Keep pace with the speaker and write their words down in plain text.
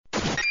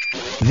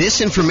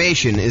This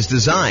information is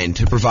designed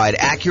to provide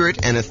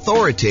accurate and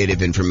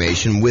authoritative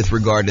information with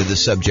regard to the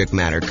subject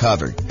matter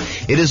covered.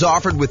 It is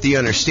offered with the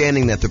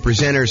understanding that the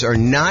presenters are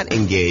not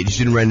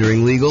engaged in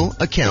rendering legal,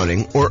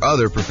 accounting, or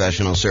other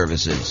professional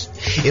services.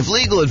 If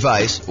legal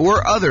advice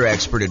or other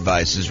expert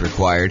advice is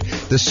required,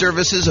 the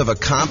services of a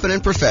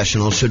competent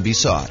professional should be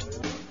sought.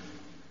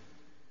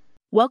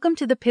 Welcome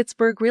to the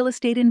Pittsburgh Real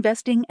Estate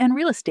Investing and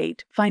Real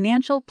Estate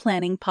Financial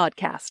Planning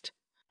Podcast.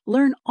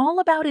 Learn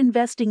all about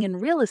investing in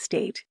real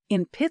estate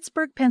in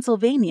Pittsburgh,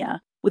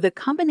 Pennsylvania, with a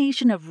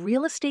combination of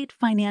real estate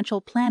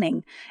financial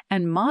planning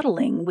and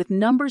modeling with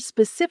numbers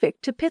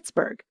specific to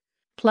Pittsburgh,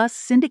 plus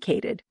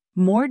syndicated,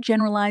 more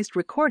generalized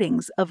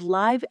recordings of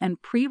live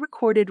and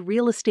pre-recorded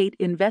real estate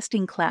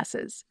investing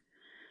classes.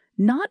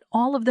 Not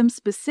all of them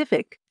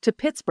specific to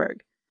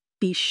Pittsburgh.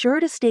 Be sure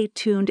to stay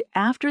tuned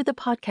after the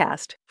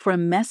podcast for a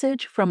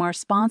message from our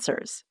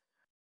sponsors.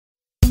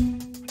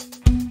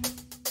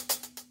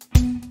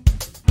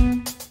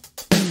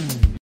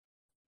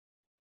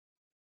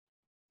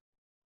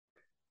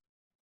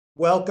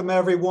 Welcome,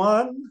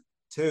 everyone,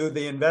 to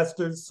the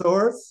Investor's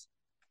Source,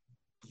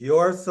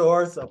 your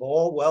source of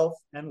all wealth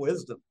and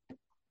wisdom.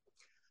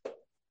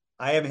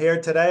 I am here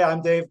today.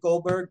 I'm Dave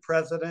Goldberg,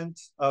 president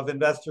of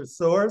Investor's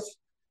Source.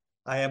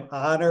 I am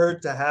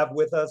honored to have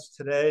with us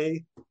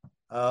today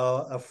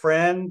a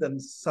friend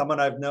and someone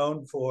I've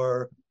known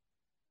for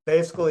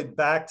basically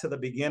back to the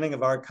beginning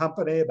of our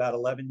company about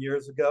 11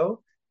 years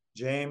ago,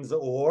 James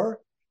Orr.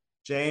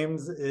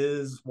 James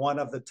is one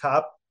of the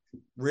top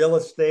real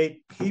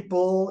estate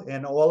people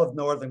in all of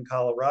Northern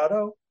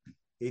Colorado.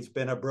 He's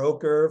been a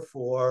broker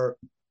for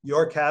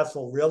Your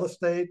Castle Real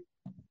Estate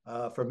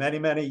for many,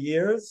 many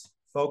years,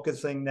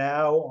 focusing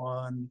now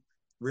on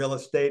real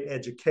estate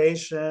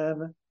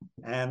education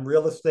and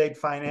real estate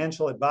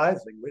financial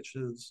advising, which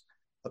is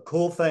a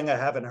cool thing I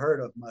haven't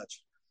heard of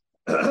much.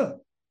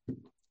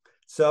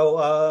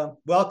 So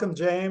welcome,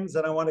 James,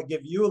 and I want to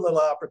give you a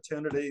little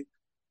opportunity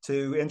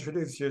to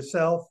introduce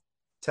yourself.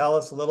 Tell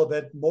us a little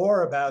bit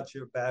more about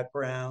your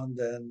background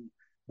and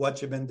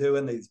what you've been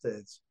doing these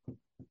days.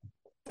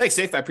 Thanks,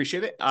 Dave. I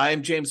appreciate it.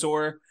 I'm James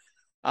Orr.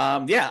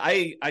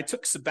 I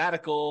took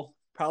sabbatical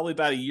probably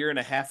about a year and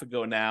a half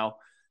ago now.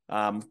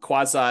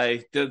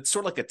 Did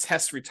sort of like a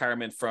test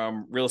retirement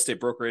from real estate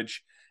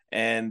brokerage,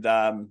 and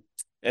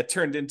it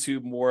turned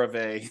into more of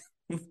a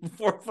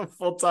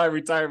full-time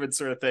retirement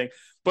sort of thing.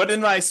 But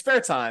in my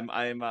spare time,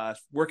 I'm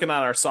working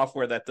on our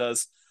software that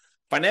does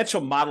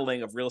financial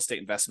modeling of real estate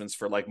investments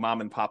for like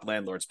mom and pop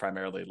landlords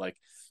primarily. Like,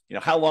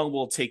 how long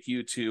will it take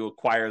you to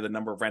acquire the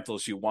number of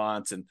rentals you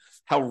want, and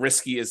how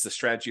risky is the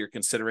strategy you're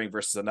considering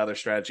versus another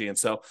strategy. And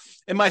so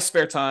in my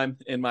spare time,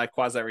 in my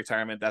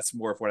quasi-retirement, that's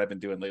more of what I've been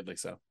doing lately.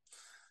 So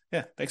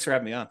yeah, thanks for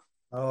having me on.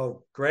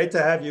 Oh, great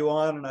to have you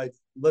on. And I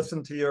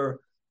listened to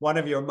one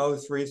of your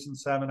most recent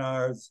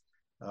seminars,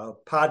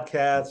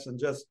 podcasts, and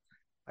just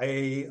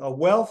a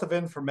wealth of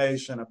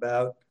information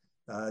about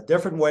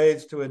different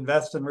ways to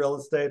invest in real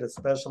estate,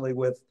 especially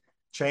with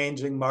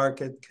changing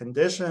market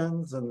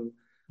conditions. And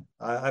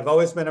I've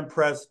always been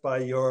impressed by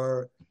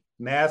your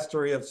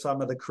mastery of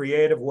some of the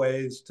creative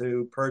ways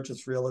to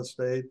purchase real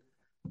estate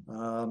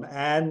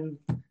and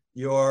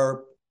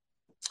your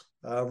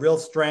real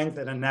strength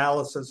and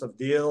analysis of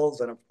deals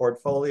and of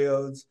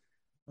portfolios.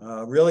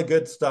 Really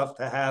good stuff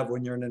to have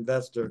when you're an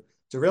investor,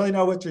 to really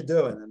know what you're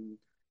doing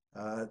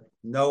and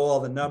know all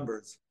the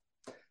numbers.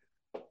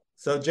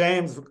 So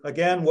James,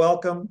 again,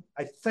 welcome.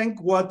 I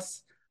think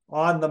what's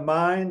on the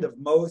mind of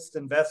most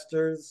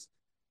investors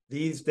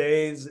these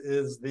days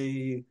is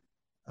the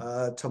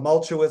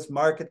tumultuous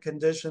market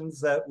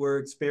conditions that we're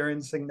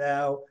experiencing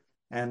now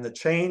and the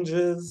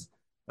changes,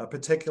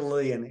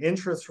 particularly in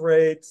interest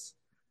rates.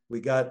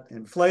 We got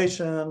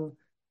inflation,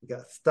 we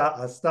got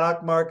a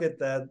stock market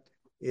that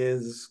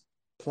is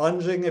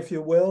plunging, if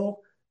you will,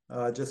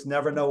 just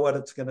never know what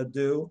it's going to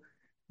do.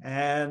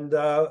 And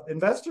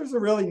investors are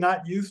really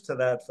not used to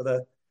that for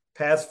the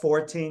past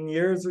 14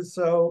 years or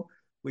so.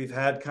 We've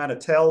had kind of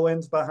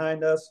tailwinds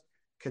behind us.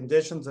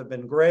 Conditions have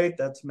been great.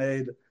 That's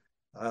made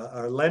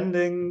our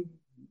lending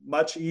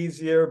much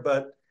easier,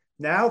 but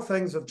now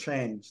things have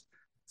changed.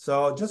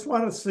 So just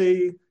want to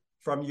see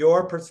from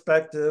your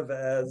perspective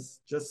as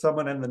just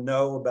someone in the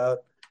know about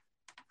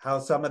how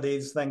some of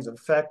these things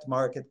affect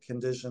market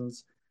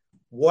conditions,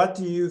 what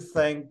do you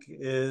think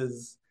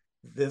is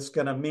this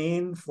going to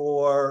mean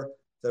for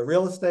the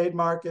real estate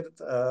market?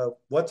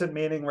 What's it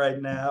meaning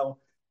right now?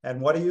 And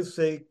what do you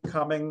see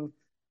coming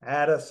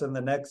at us in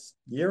the next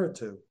year or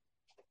two?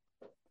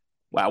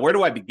 Wow, where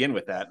do I begin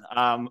with that?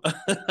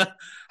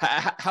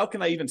 How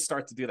can I even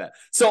start to do that?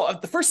 So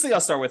the first thing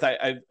I'll start with,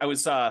 I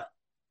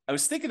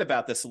was thinking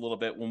about this a little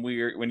bit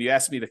when you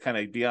asked me to kind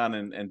of be on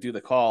and do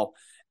the call.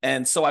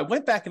 And so I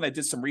went back and I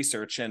did some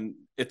research, and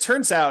it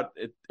turns out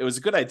it was a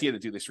good idea to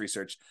do this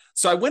research.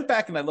 So I went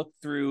back and I looked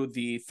through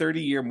the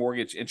 30-year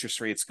mortgage interest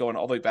rates going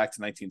all the way back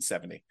to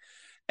 1970.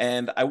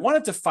 And I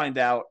wanted to find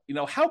out,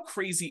 how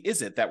crazy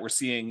is it that we're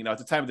seeing, at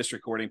the time of this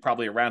recording,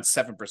 probably around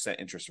 7%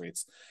 interest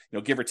rates,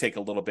 give or take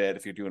a little bit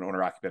if you're doing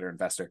owner, occupier,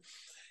 investor.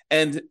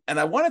 And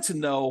I wanted to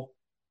know,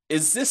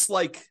 is this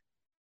like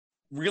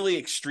really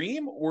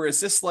extreme, or is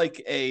this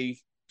like a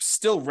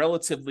still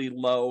relatively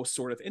low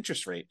sort of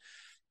interest rate?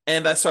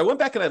 And so I went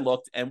back and I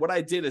looked, and what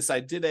I did is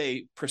I did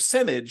a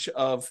percentage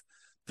of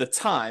the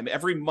time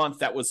every month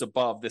that was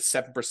above this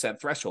 7%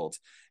 threshold.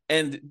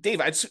 And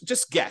Dave, I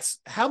just guess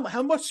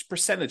how much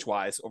percentage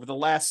wise over the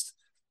last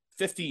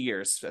 50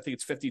 years, I think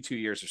it's 52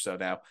 years or so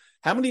now,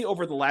 how many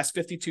over the last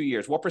 52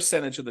 years, what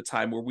percentage of the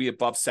time were we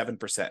above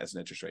 7% as an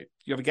interest rate?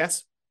 Do you have a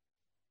guess?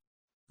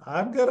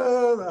 I've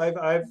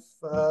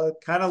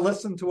kind of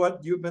listened to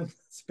what you've been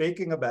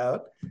speaking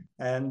about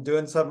and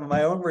doing some of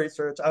my own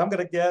research. I'm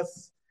gonna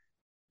guess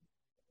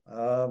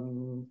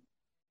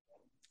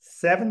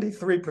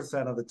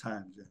 73% of the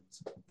time,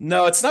 James.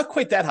 No, it's not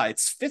quite that high.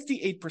 It's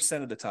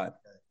 58% of the time.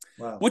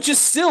 Wow. Which is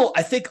still,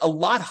 I think, a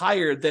lot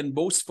higher than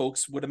most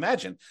folks would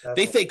imagine.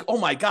 They think, oh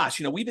my gosh,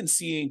 we've been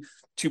seeing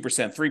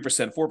 2%,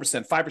 3%,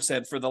 4%,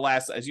 5% for the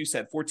last, as you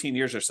said, 14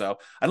 years or so.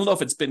 I don't know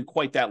if it's been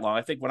quite that long.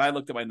 I think when I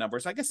looked at my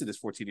numbers, I guess it is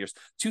 14 years.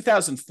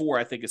 2004,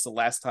 I think, is the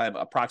last time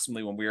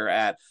approximately when we were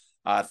at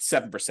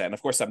 7%.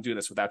 Of course, I'm doing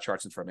this without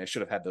charts in front of me. I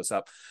should have had those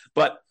up.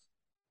 But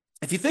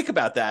if you think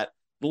about that,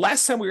 the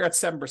last time we were at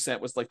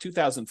 7% was like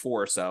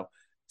 2004 or so.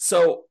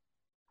 So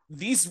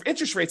these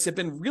interest rates have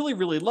been really,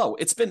 really low.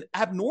 It's been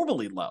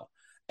abnormally low.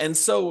 And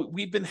so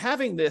we've been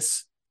having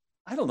this,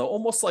 I don't know,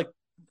 almost like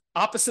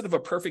opposite of a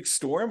perfect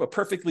storm, a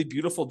perfectly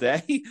beautiful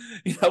day,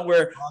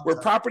 where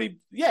property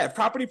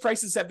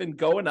prices have been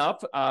going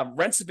up,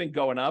 rents have been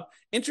going up,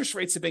 interest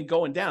rates have been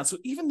going down. So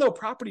even though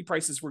property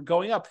prices were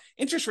going up,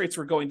 interest rates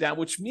were going down,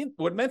 which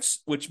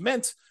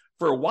meant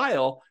for a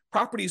while,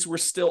 properties were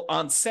still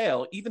on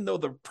sale, even though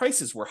the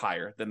prices were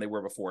higher than they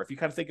were before. If you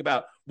kind of think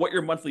about what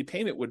your monthly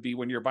payment would be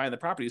when you're buying the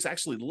property, it's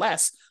actually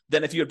less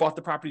than if you had bought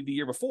the property the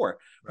year before,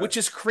 right, which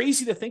is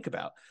crazy to think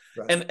about.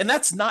 Right. And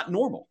that's not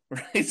normal,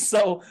 right?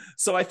 So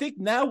I think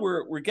now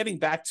we're getting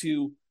back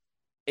to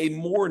a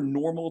more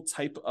normal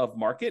type of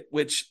market,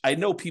 which I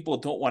know people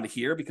don't want to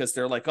hear because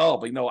they're like, oh,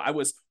 but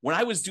when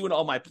I was doing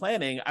all my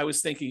planning, I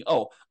was thinking,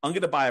 oh, I'm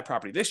going to buy a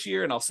property this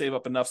year and I'll save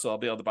up enough so I'll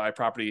be able to buy a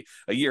property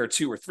a year or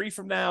 2 or 3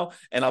 from now,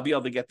 and I'll be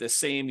able to get this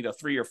same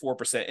 3 or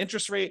 4%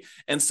 interest rate.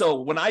 And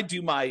so when I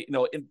do my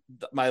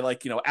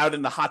out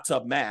in the hot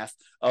tub math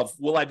of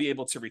will I be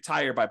able to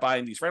retire by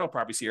buying these rental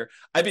properties here,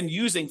 I've been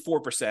using 4%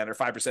 or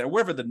 5% or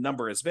wherever the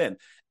number has been,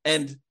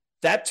 and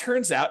that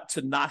turns out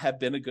to not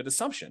have been a good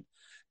assumption.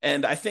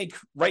 And I think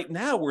right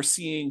now we're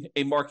seeing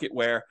a market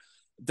where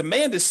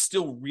demand is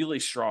still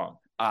really strong.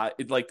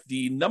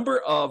 The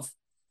number of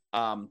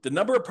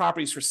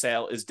properties for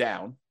sale is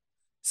down,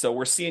 so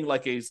we're seeing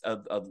like a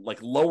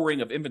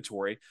lowering of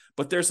inventory.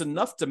 But there's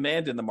enough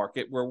demand in the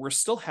market where we're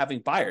still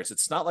having buyers.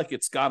 It's not like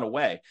it's gone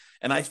away.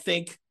 And I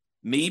think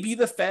maybe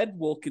the Fed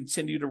will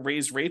continue to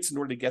raise rates in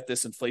order to get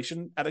this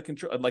inflation out of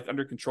control,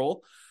 under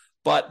control,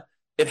 but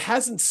it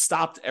hasn't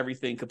stopped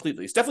everything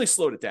completely. It's definitely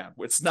slowed it down.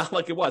 It's not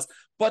like it was.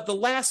 But the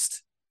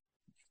last,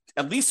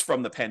 at least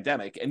from the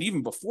pandemic, and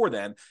even before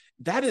then,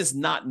 that is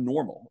not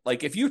normal.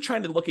 Like if you're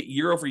trying to look at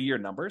year-over-year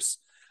numbers,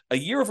 a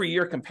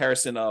year-over-year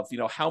comparison of,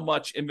 how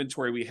much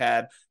inventory we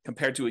had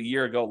compared to a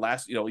year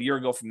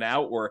ago from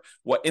now, or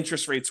what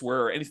interest rates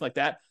were or anything like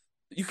that,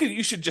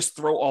 you should just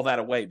throw all that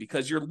away,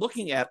 because you're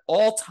looking at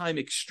all-time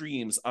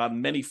extremes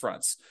on many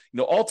fronts.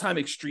 All-time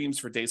extremes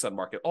for days on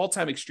market,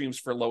 all-time extremes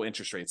for low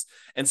interest rates.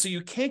 And so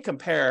you can't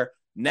compare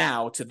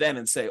now to then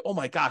and say, oh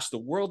my gosh, the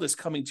world is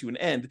coming to an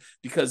end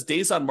because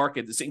days on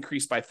market is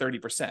increased by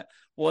 30%.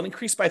 Well, it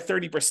increased by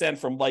 30%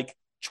 from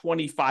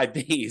 25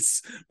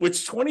 days,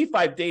 which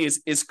 25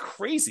 days is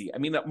crazy. I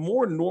mean, a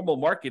more normal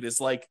market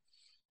is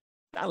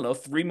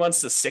 3 months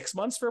to 6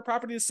 months for a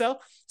property to sell. Right.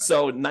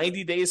 So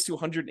 90 days to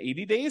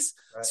 180 days.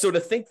 Right. So to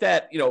think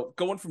that,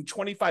 going from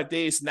 25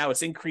 days, now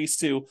it's increased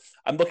to,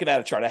 I'm looking at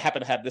a chart. I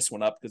happen to have this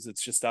one up because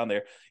it's just down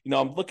there.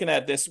 I'm looking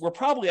at this. We're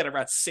probably at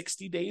around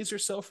 60 days or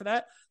so for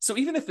that. So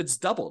even if it's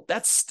doubled,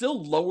 that's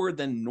still lower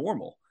than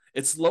normal.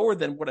 It's lower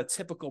than what a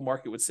typical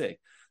market would say.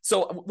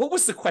 So what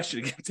was the question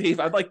again, Dave?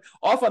 I'm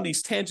off on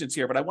these tangents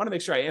here, but I want to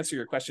make sure I answer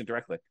your question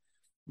directly.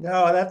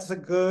 No, that's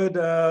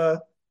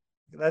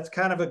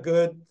kind of a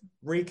good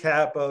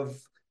recap of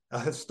a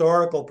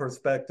historical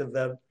perspective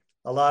that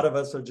a lot of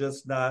us are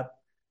just not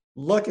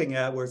looking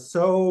at. We're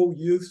so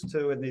used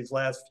to, in these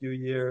last few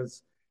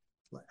years,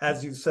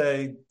 as you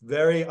say,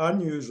 very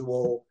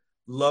unusual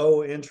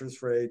low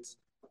interest rates,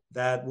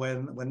 that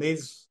when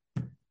these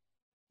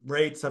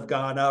rates have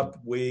gone up,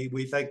 we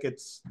think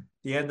it's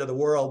the end of the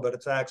world, but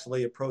it's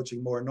actually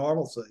approaching more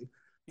normalcy.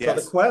 Yes.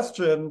 So the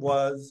question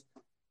was,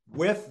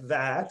 with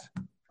that,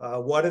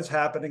 what is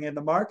happening in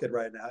the market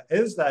right now?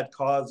 Is that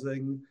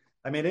causing,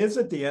 is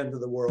it the end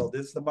of the world?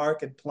 Is the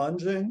market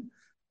plunging?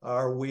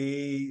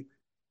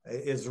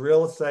 Is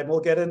real estate, we'll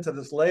get into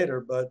this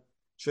later, but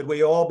should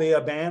we all be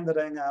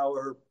abandoning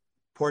our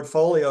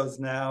portfolios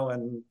now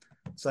and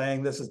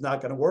saying this is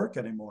not going to work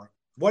anymore?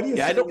 What are you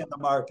seeing in the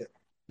market?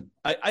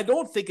 I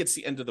don't think it's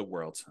the end of the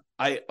world.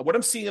 What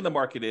I'm seeing in the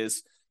market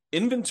is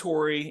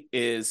inventory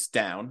is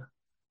down.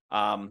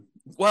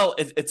 Well,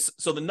 it's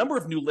so the number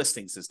of new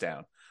listings is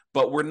down,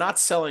 but we're not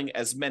selling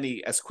as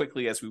many as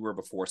quickly as we were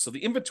before. So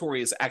the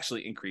inventory is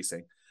actually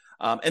increasing.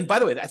 And by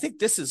the way, I think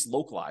this is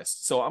localized.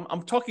 So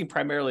I'm talking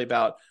primarily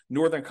about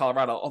Northern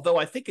Colorado, although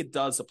I think it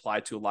does apply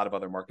to a lot of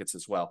other markets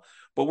as well.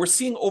 But we're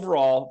seeing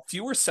overall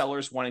fewer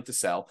sellers wanting to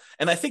sell.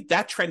 And I think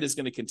that trend is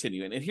going to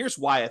continue. And here's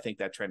why I think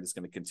that trend is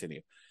going to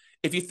continue.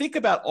 If you think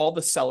about all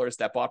the sellers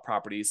that bought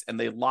properties and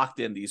they locked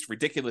in these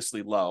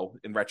ridiculously low,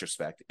 in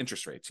retrospect,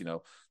 interest rates,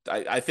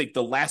 I think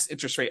the last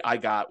interest rate I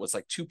got was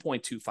like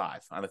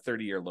 2.25 on a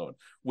 30-year loan,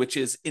 which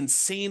is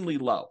insanely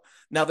low.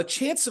 Now, the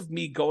chance of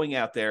me going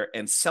out there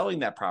and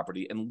selling that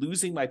property and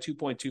losing my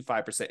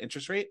 2.25%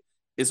 interest rate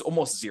is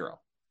almost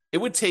zero. It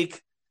would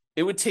take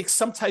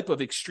some type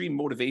of extreme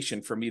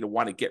motivation for me to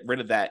want to get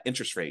rid of that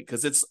interest rate,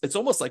 because it's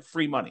almost like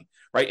free money,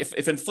 right?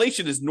 If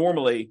inflation is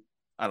normally,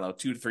 I don't know,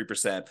 2 to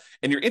 3%,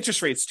 and your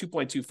interest rate is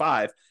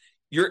 2.25,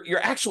 your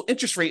actual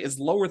interest rate is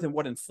lower than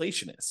what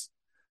inflation is.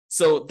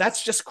 So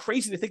that's just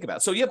crazy to think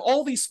about. So you have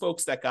all these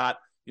folks that got,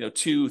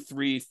 2,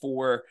 3,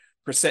 4%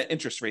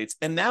 interest rates,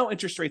 and now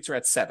interest rates are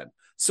at 7.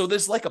 So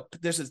there's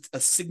a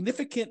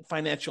significant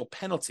financial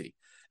penalty,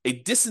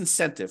 a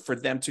disincentive for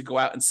them to go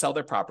out and sell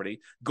their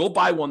property, go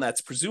buy one that's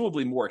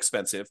presumably more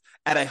expensive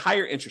at a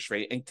higher interest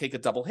rate and take a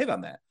double hit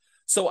on that.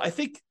 So I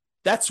think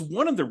that's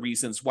one of the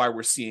reasons why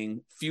we're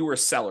seeing fewer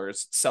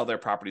sellers sell their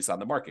properties on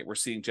the market. We're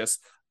seeing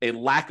just a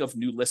lack of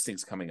new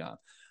listings coming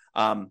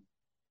on.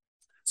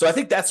 So I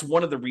think that's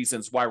one of the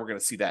reasons why we're going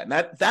to see that. And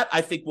that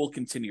I think will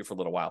continue for a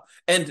little while.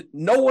 And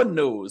no one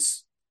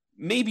knows.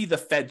 Maybe the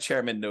Fed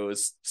chairman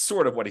knows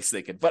sort of what he's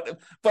thinking, but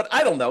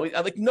I don't know.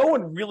 Like, no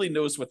one really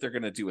knows what they're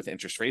going to do with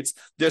interest rates.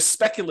 There's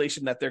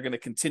speculation that they're going to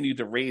continue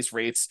to raise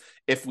rates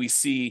if we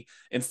see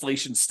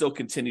inflation still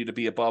continue to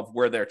be above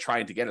where they're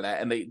trying to get it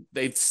at. And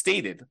they've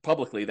stated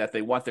publicly that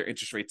they want their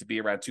interest rate to be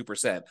around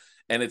 2%,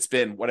 and it's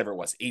been whatever it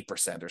was,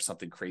 8% or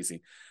something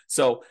crazy.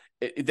 So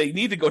they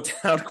need to go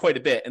down quite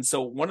a bit. And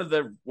so one of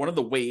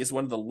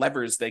the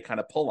levers they kind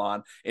of pull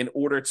on in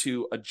order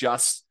to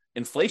adjust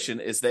inflation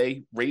is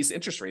they raise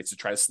interest rates to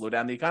try to slow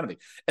down the economy.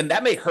 And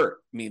that may hurt.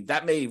 I mean,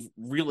 that may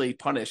really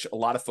punish a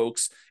lot of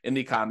folks in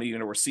the economy.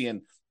 We're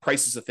seeing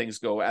prices of things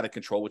go out of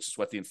control, which is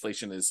what the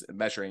inflation is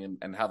measuring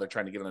and how they're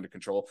trying to get it under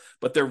control.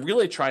 But they're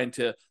really trying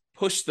to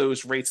push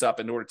those rates up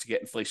in order to get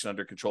inflation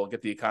under control and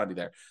get the economy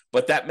there.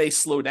 But that may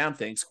slow down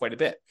things quite a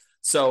bit.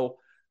 So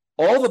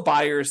all the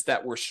buyers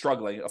that were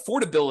struggling,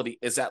 affordability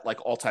is at like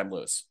all-time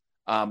lows.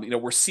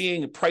 We're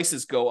seeing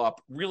prices go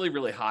up really,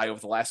 really high over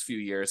the last few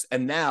years.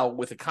 And now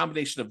with a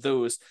combination of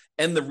those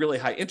and the really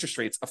high interest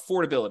rates,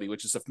 affordability,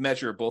 which is a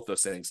measure of both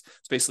those things,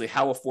 it's basically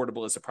how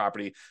affordable is a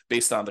property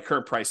based on the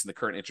current price and the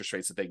current interest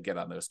rates that they can get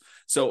on those.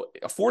 So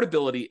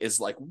affordability is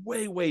like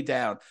way, way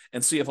down.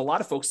 And so you have a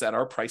lot of folks that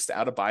are priced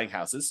out of buying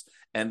houses,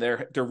 and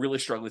they're really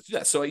struggling to do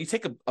that. So you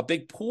take a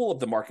big pool of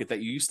the market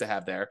that you used to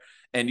have there,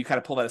 and you kind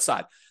of pull that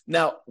aside.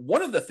 Now,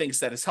 one of the things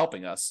that is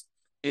helping us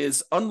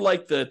is,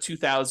 unlike the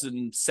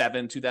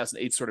 2007,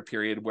 2008 sort of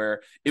period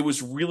where it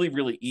was really,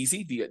 really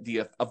easy,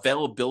 the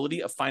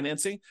availability of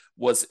financing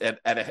was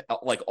at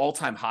like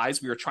all-time highs.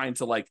 We were trying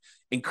to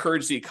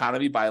encourage the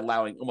economy by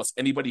allowing almost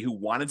anybody who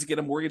wanted to get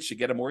a mortgage to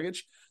get a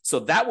mortgage. So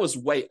that was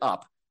way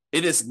up.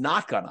 It has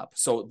not gone up.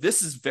 So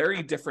this is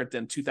very different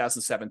than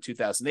 2007,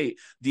 2008.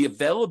 The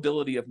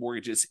availability of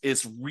mortgages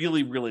is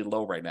really, really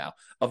low right now,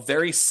 a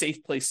very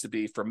safe place to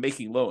be for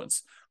making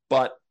loans.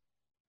 But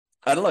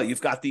I don't know, you've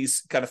got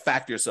these kind of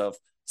factors of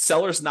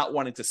sellers not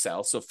wanting to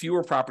sell, so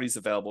fewer properties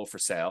available for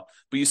sale,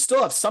 but you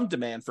still have some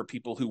demand for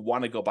people who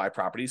want to go buy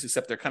properties,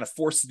 except they're kind of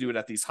forced to do it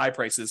at these high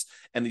prices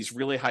and these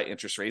really high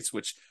interest rates,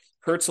 which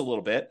hurts a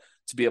little bit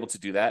to be able to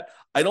do that.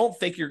 I don't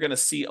think you're going to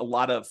see a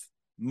lot of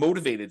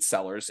motivated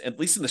sellers, at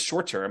least in the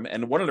short term.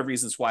 And one of the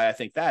reasons why I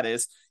think that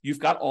is, you've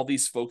got all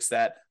these folks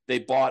that they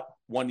bought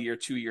 1 year,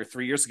 2 year,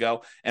 3 years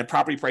ago, and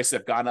property prices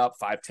have gone up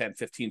 5, 10,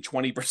 15,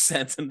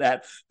 20% in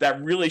that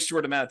really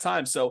short amount of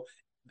time. So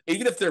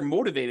even if they're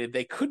motivated,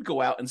 they could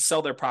go out and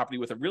sell their property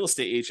with a real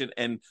estate agent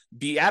and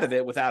be out of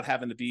it without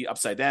having to be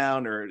upside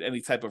down or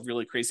any type of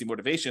really crazy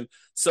motivation.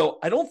 So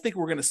I don't think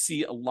we're going to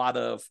see a lot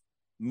of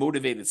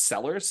motivated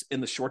sellers in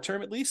the short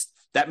term, at least.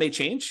 That may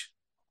change.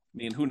 I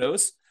mean, who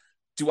knows?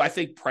 Do I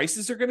think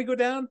prices are going to go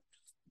down?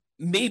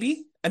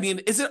 Maybe. I mean,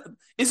 is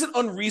it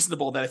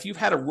unreasonable that if you've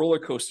had a roller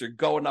coaster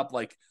going up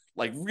like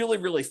really,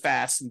 really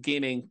fast and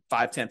gaining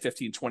 5, 10,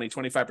 15, 20,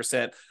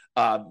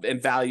 25%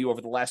 in value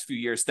over the last few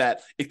years,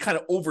 that it kind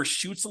of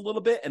overshoots a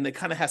little bit and it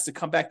kind of has to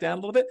come back down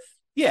a little bit?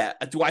 Yeah.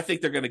 Do I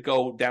think they're going to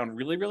go down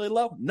really, really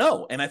low?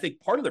 No. And I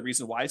think part of the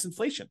reason why is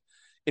inflation.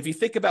 If you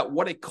think about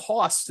what it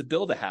costs to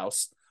build a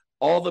house,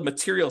 all the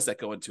materials that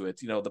go into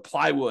it, the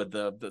plywood,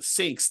 the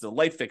sinks, the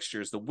light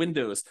fixtures, the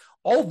windows,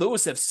 all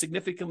those have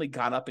significantly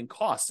gone up in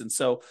cost. And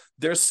so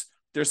there's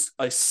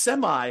a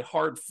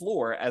semi-hard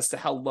floor as to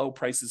how low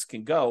prices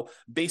can go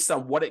based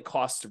on what it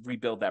costs to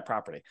rebuild that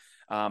property.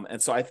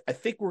 And so I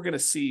think we're going to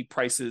see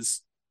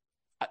prices.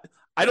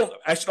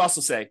 I should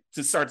also say,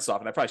 to start this off,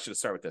 and I probably should have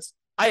started with this,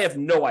 I have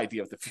no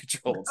idea what the future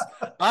holds.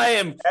 I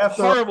am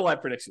horrible at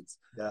predictions.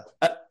 Yeah.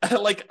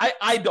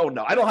 I don't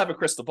know. I don't have a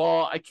crystal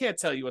ball. I can't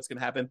tell you what's going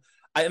to happen.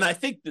 And I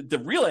think the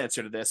real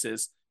answer to this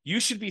is you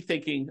should be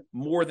thinking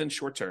more than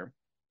short term.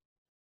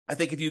 I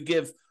think if you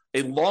give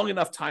a long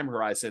enough time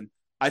horizon,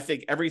 I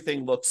think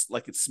everything looks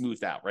like it's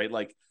smoothed out, right?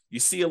 Like you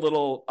see a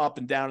little up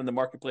and down in the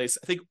marketplace.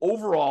 I think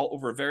overall,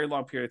 over a very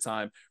long period of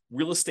time,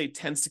 real estate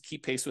tends to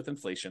keep pace with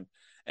inflation.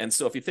 And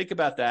so if you think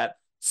about that,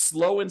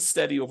 slow and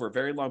steady over a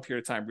very long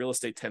period of time, real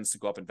estate tends to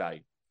go up in value.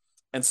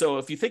 And so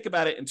if you think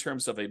about it in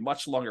terms of a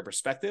much longer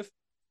perspective,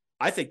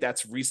 I think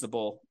that's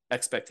reasonable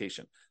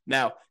expectation.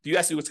 Now, do you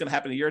ask me what's going to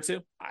happen in a year or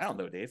two? I don't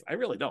know, Dave. I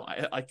really don't.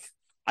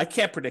 I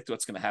can't predict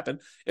what's going to happen.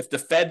 If the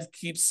Fed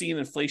keeps seeing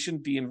inflation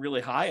being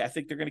really high, I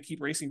think they're going to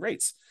keep raising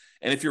rates.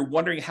 And if you're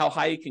wondering how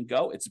high it can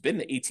go, it's been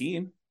to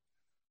 18.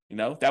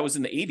 That was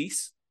in the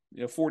 80s,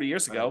 40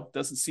 years ago.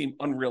 Doesn't seem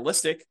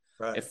unrealistic.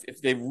 Right.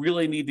 If they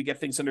really need to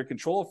get things under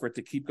control for it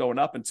to keep going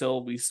up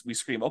until we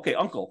scream, okay,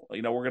 uncle,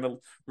 we're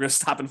gonna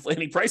stop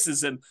inflating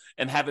prices and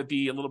have it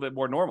be a little bit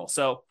more normal.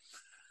 So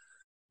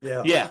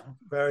yeah,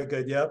 very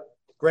good. Yep,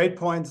 great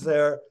points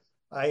there.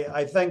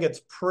 I think it's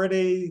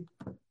pretty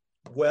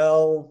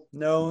well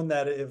known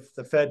that if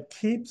the Fed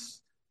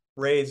keeps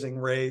raising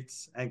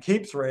rates and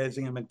keeps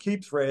raising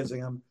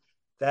them,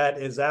 that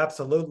is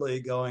absolutely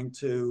going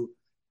to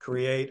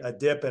create a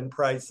dip in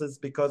prices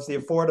because the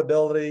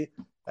affordability,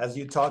 as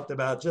you talked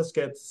about, just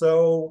gets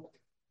the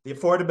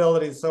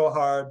affordability is so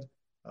hard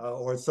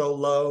or so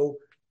low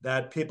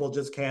that people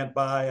just can't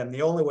buy. And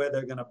the only way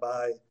they're going to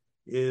buy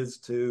is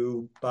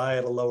to buy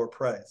at a lower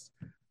price.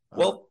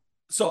 Well,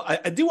 so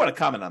I do want to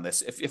comment on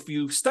this. If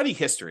you study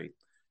history,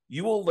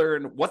 you will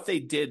learn what they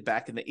did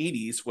back in the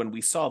 80s when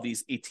we saw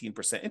these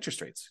 18% interest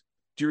rates.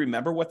 Do you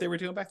remember what they were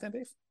doing back then,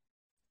 Dave?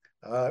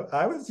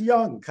 I was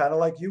young, kind of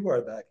like you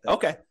were back then.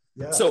 Okay.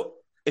 Yeah. So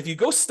if you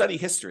go study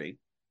history,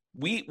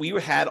 we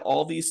had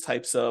all these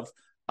types of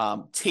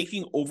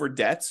taking over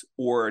debt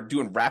or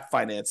doing wrap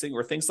financing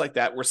or things like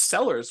that, where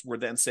sellers were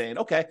then saying,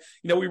 okay,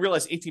 we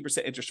realize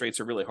 18% interest rates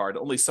are really hard.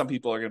 Only some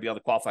people are going to be able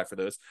to qualify for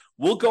those.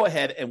 We'll go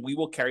ahead and we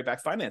will carry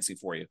back financing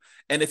for you.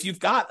 And if you've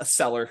got a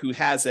seller who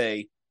has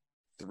a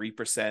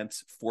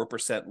 3%,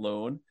 4%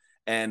 loan,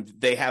 and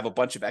they have a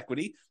bunch of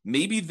equity,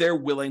 maybe they're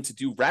willing to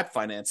do wrap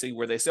financing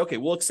where they say, okay,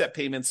 we'll accept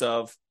payments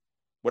of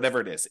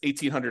whatever it is,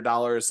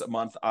 $1,800 a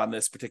month on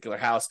this particular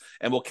house,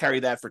 and we'll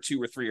carry that for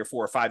 2 or 3 or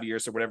 4 or 5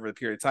 years or whatever the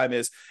period of time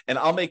is. And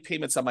I'll make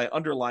payments on my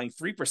underlying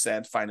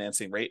 3%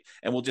 financing rate,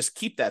 and we'll just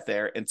keep that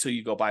there until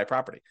you go buy a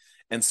property.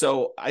 And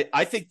so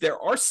I think there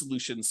are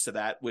solutions to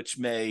that, which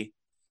may,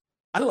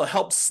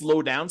 help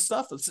slow down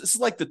stuff. This is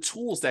like the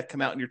tools that come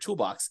out in your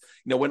toolbox.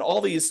 When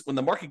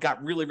the market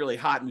got really, really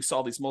hot and we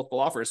saw these multiple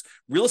offers,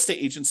 real estate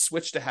agents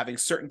switched to having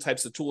certain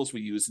types of tools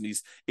we use in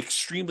these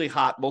extremely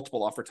hot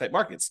multiple offer type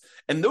markets.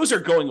 And those are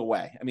going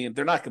away. I mean,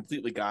 they're not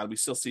completely gone. We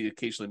still see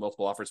occasionally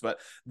multiple offers, but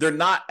they're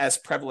not as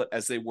prevalent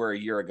as they were a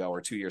year ago or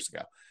 2 years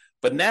ago.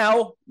 But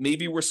now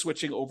maybe we're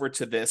switching over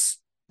to this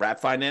wrap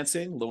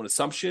financing, loan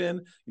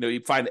assumption.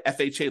 You find an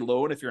FHA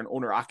loan if you're an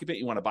owner occupant,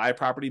 you want to buy a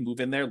property, move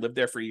in there, live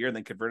there for a year, and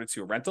then convert it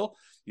to a rental.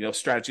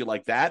 Strategy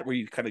like that where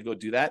you kind of go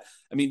do that.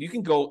 I mean, you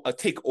can go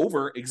take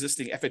over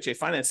existing FHA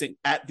financing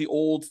at the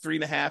old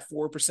 3.5%,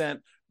 4%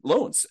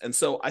 loans. And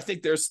so I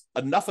think there's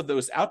enough of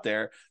those out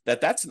there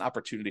that's an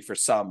opportunity for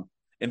some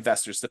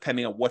investors,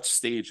 depending on what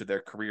stage of their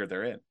career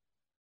they're in.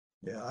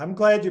 Yeah, I'm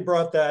glad you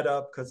brought that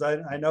up because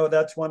I know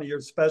that's one of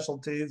your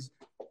specialties.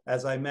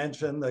 As I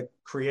mentioned, the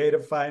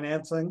creative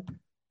financing.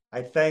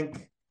 I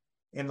think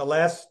in the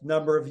last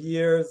number of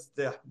years,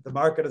 the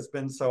market has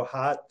been so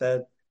hot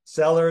that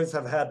sellers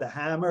have had the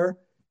hammer,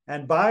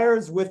 and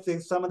buyers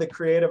with some of the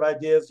creative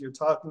ideas you're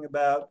talking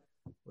about,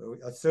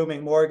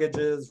 assuming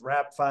mortgages,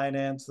 wrap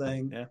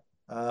financing,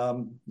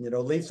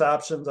 lease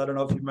options. I don't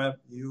know if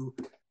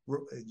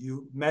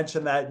you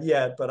mentioned that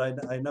yet, but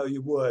I know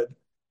you would.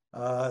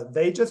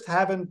 They just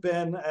haven't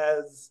been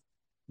as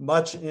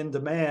much in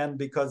demand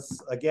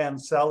because, again,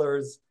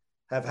 sellers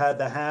have had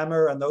the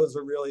hammer, and those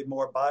are really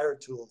more buyer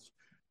tools.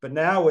 But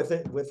now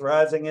with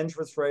rising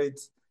interest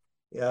rates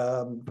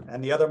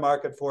and the other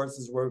market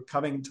forces, we're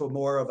coming to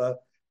more of a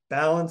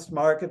balanced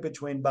market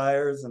between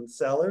buyers and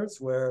sellers,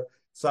 where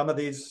some of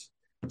these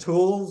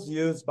tools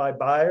used by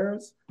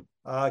buyers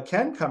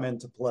can come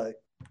into play.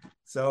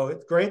 So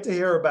it's great to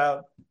hear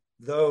about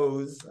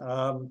those.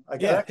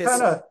 That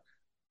kind of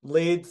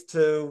leads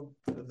to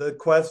the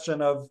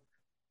question of,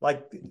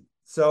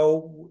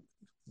 so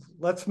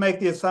let's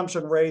make the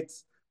assumption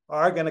rates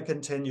are going to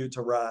continue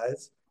to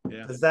rise.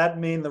 Yeah. Does that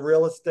mean do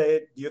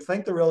you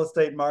think the real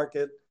estate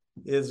market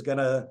is going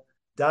to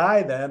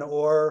die then,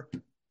 or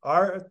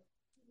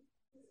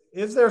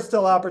is there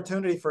still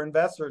opportunity for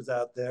investors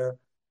out there,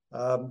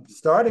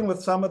 starting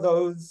with some of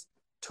those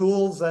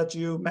tools that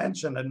you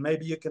mentioned, and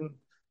maybe you can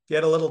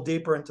get a little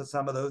deeper into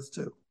some of those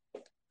too?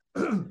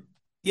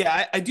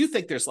 Yeah, I do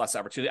think there's less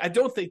opportunity. I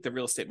don't think the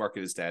real estate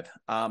market is dead.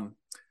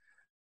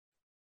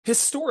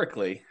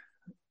 Historically,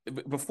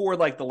 before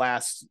the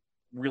last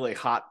really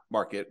hot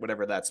market,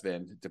 whatever that's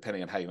been,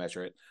 depending on how you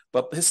measure it.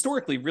 But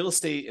historically, real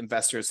estate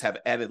investors have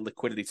added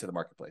liquidity to the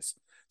marketplace.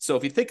 So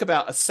if you think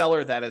about a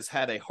seller that has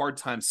had a hard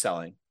time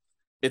selling,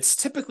 it's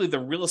typically the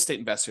real estate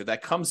investor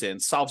that comes in,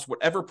 solves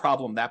whatever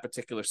problem that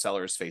particular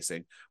seller is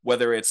facing,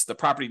 whether it's the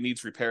property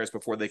needs repairs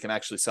before they can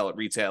actually sell it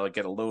retail and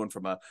get a loan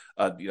from a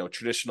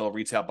traditional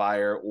retail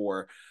buyer,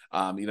 or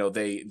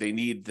they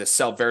need to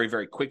sell very,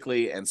 very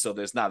quickly, and so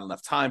there's not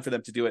enough time for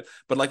them to do it.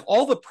 But like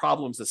all the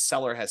problems the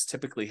seller has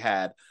typically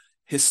had,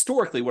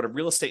 historically, what a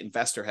real estate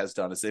investor has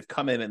done is they've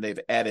come in and they've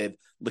added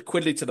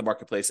liquidity to the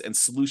marketplace and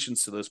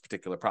solutions to those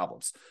particular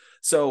problems.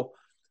 So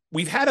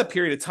we've had a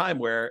period of time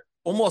where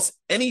almost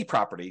any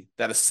property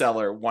that a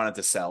seller wanted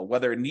to sell,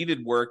 whether it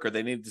needed work or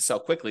they needed to sell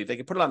quickly, they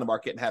could put it on the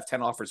market and have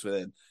 10 offers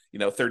within,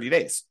 30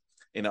 days,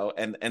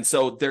 and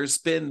so there's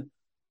been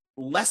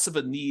less of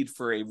a need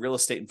for a real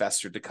estate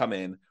investor to come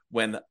in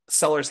when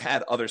sellers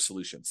had other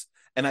solutions.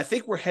 And I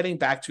think we're heading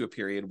back to a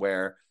period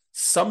where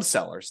some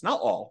sellers,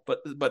 not all,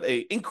 but a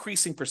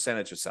increasing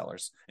percentage of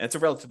sellers, and it's a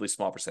relatively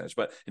small percentage,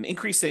 but an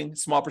increasing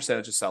small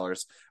percentage of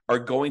sellers are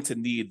going to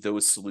need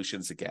those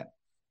solutions again.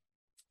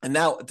 And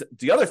now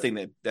the other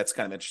thing that's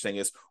kind of interesting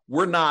is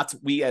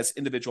we as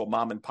individual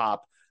mom and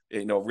pop,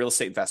 real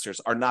estate investors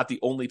are not the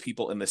only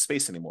people in this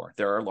space anymore.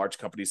 There are large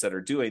companies that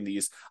are doing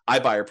these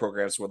iBuyer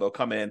programs where they'll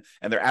come in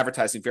and they're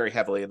advertising very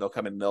heavily, and they'll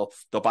come in and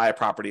they'll buy a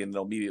property and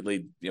they'll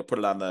immediately put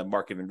it on the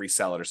market and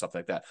resell it or something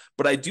like that.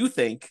 But I do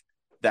think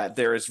that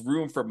there is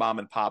room for mom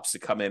and pops to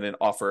come in and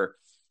offer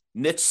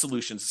niche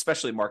solutions,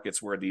 especially in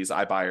markets where these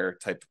iBuyer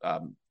type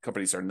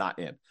companies are not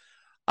in.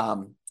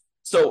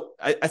 So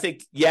I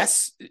think,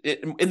 yes,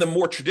 in the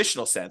more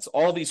traditional sense,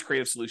 all these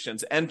creative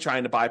solutions and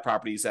trying to buy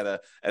properties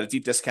at a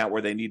deep discount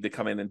where they need to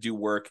come in and do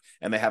work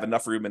and they have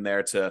enough room in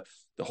there to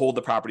hold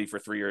the property for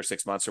 3 or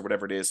 6 months or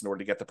whatever it is in order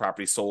to get the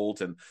property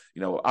sold, and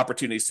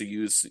opportunities to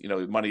use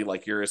money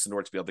like yours in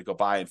order to be able to go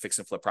buy and fix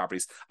and flip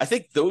properties. I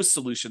think those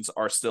solutions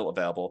are still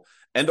available,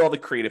 and all the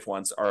creative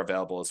ones are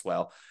available as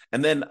well.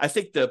 And then I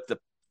think the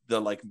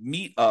like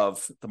meat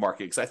of the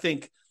market, because I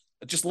think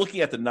just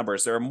looking at the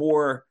numbers, there are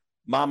more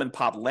mom and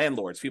pop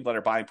landlords, people that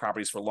are buying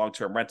properties for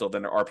long-term rental,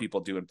 than there are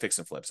people doing fix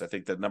and flips. I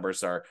think the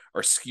numbers are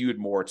skewed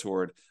more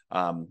toward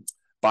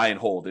buy and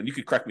hold. And you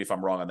could correct me if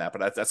I'm wrong on that,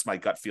 but that's my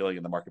gut feeling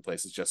in the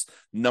marketplace. It's just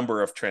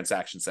number of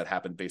transactions that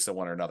happen based on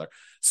one or another.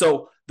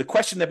 So the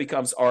question that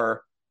becomes,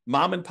 are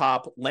mom and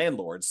pop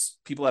landlords,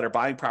 people that are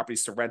buying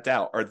properties to rent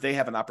out, are they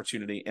have an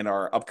opportunity in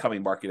our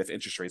upcoming market if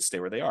interest rates stay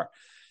where they are?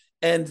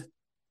 And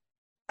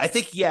I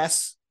think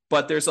yes,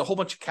 but there's a whole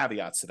bunch of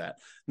caveats to that.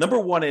 Number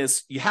one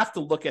is you have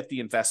to look at the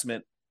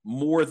investment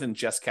more than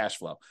just cash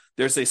flow.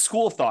 There's a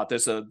school of thought,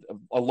 there's a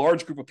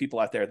large group of people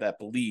out there that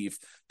believe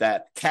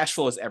that cash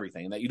flow is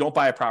everything, and that you don't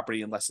buy a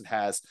property unless it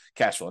has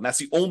cash flow. And that's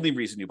the only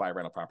reason you buy a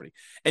rental property.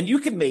 And you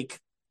can make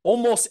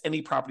almost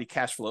any property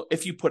cash flow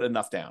if you put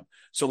enough down.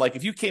 So like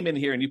if you came in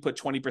here and you put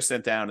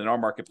 20% down in our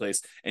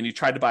marketplace and you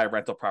tried to buy a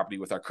rental property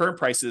with our current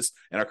prices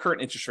and our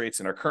current interest rates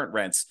and our current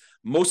rents,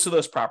 most of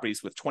those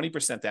properties with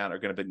 20% down are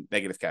going to be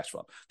negative cash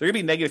flow. They're going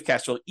to be negative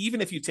cash flow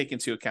even if you take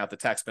into account the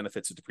tax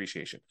benefits of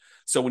depreciation.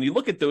 So when you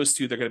look at those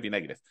two, they're going to be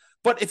negative.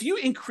 But if you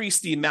increase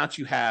the amount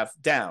you have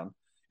down,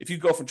 if you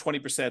go from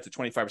 20% to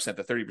 25%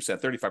 to 30%,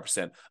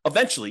 35%,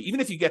 eventually, even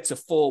if you get to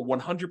full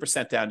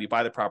 100% down, you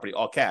buy the property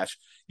all cash,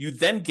 you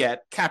then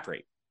get cap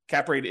rate.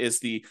 Cap rate is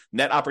the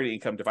net operating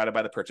income divided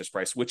by the purchase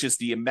price, which is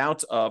the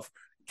amount of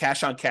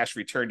cash on cash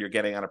return you're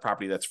getting on a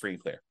property that's free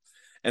and clear.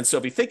 And so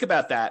if you think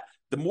about that,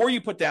 the more you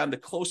put down, the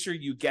closer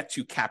you get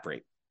to cap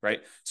rate.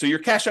 Right. So your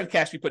cash on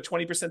cash, you put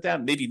 20%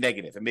 down, maybe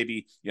negative, and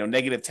maybe,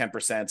 negative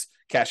 10%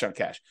 cash on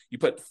cash. You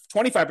put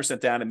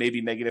 25% down and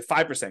maybe negative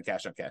 5%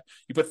 cash on cash.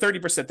 You put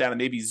 30% down and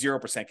maybe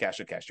 0%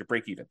 cash on cash. You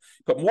break even.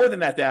 Put more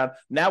than that down.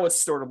 Now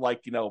it's sort of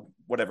like,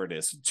 whatever it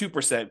is,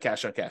 2%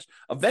 cash on cash.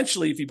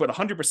 Eventually, if you put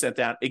 100%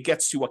 down, it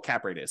gets to what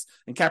cap rate is.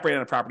 And cap rate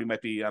on a property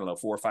might be,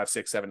 4, 5,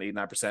 6, 7, 8,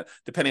 9%,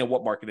 depending on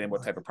what market and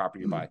what type of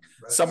property you buy,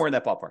 somewhere in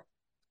that ballpark.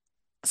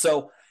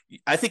 So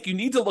I think you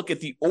need to look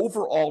at the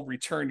overall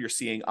return you're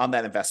seeing on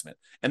that investment.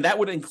 And that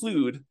would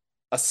include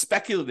a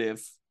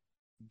speculative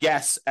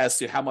guess as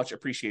to how much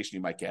appreciation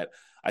you might get.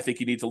 I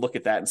think you need to look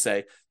at that and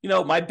say,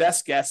 my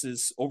best guess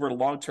is over the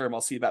long term,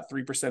 I'll see about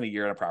 3% a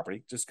year on a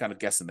property, just kind of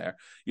guessing there.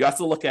 You have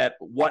to look at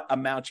what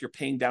amount you're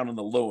paying down on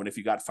the loan if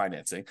you got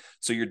financing.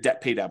 So your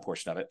debt pay down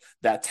portion of it,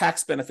 that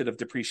tax benefit of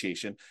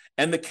depreciation,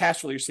 and the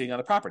cash flow you're seeing on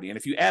the property. And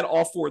if you add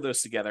all four of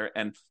those together,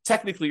 and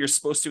technically you're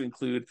supposed to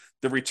include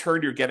the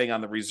return you're getting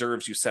on the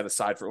reserves you set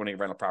aside for owning a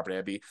rental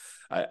property,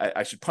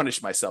 I should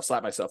punish myself,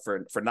 slap myself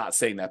for not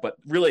saying that. But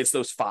really, it's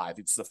those five.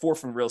 It's the four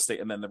from real estate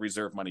and then the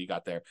reserve money you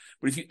got there.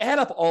 But if you add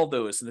up all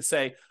those and to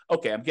say,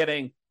 okay, I'm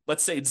getting,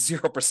 let's say it's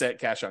 0%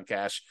 cash on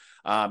cash,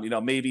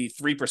 maybe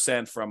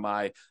 3% from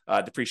my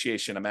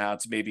depreciation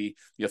amount, maybe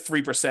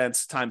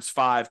 3% times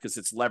 5 because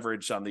it's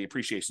leverage on the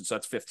appreciation, so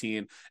that's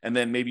 15, and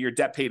then maybe your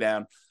debt pay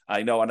down.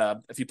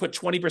 If you put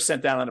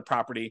 20% down on a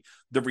property,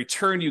 the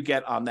return you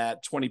get on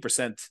that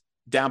 20%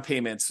 down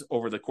payments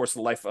over the course of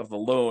the life of the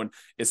loan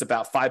is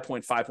about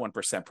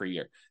 5.51% per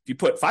year. If you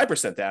put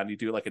 5% down, you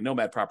do like a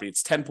nomad property,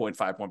 it's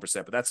 10.51%,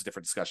 but that's a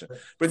different discussion.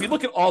 But if you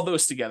look at all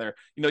those together,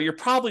 you're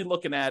probably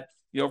looking at,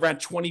 around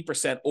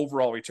 20%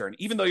 overall return,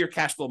 even though your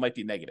cash flow might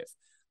be negative.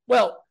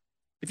 Well,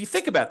 if you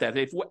think about that,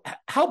 Dave,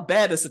 how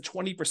bad is a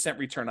 20%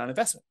 return on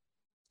investment?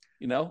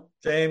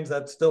 James,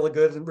 that's still a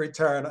good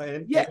return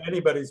in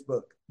anybody's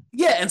book.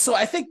 Yeah. And so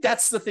I think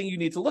that's the thing you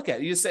need to look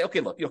at. You just say,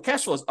 okay, look,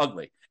 cash flow is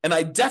ugly. And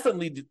I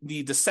definitely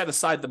need to set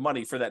aside the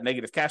money for that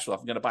negative cash flow. If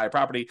I'm going to buy a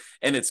property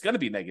and it's going to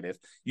be negative,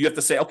 you have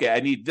to say, okay, I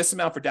need this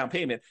amount for down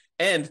payment.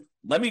 And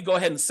let me go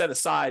ahead and set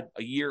aside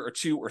a year or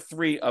 2 or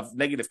 3 of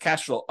negative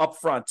cash flow up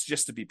front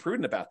just to be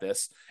prudent about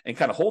this and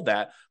kind of hold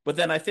that. But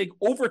then I think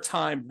over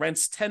time,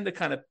 rents tend to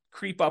kind of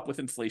creep up with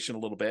inflation a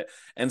little bit.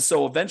 And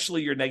so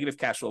eventually your negative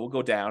cash flow will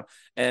go down.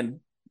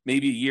 And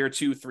maybe a year,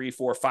 2, 3,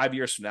 4, 5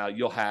 years from now,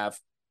 you'll have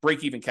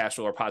break-even cash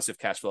flow or positive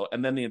cash flow,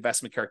 and then the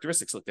investment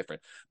characteristics look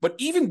different. But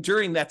even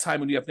during that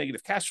time when you have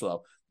negative cash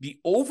flow, the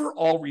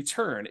overall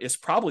return is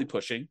probably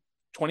pushing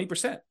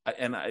 20%.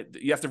 And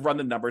you have to run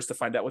the numbers to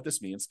find out what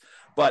this means.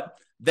 But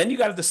then you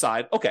got to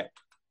decide, okay,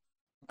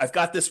 I've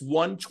got this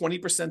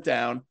 20%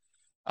 down,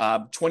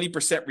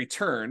 20%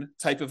 return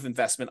type of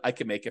investment I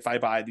can make if I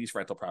buy these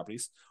rental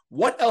properties.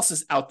 What else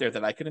is out there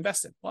that I can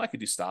invest in? Well, I could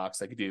do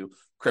stocks, I could do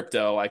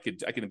crypto, I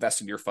could invest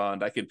in your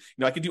fund, I could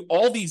do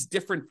all these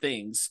different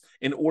things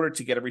in order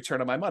to get a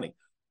return on my money.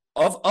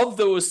 Of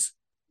those,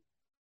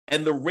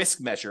 and the risk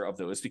measure of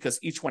those, because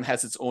each one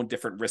has its own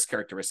different risk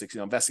characteristics.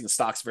 Investing in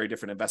stocks is very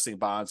different, investing in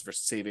bonds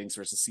versus savings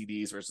versus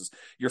CDs versus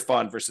your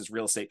fund versus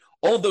real estate.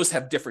 All of those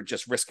have different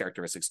just risk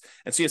characteristics.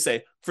 And so you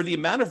say, for the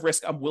amount of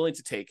risk I'm willing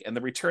to take and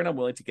the return I'm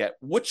willing to get,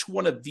 which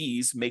one of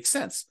these makes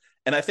sense?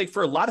 And I think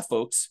for a lot of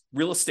folks,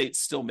 real estate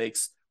still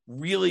makes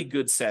really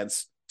good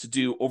sense to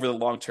do over the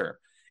long term.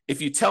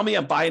 If you tell me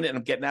I'm buying it and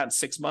I'm getting out in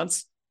 6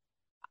 months,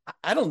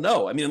 I don't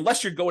know. I mean,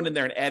 unless you're going in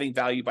there and adding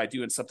value by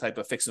doing some type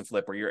of fix and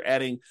flip, or you're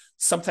adding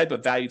some type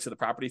of value to the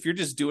property. If you're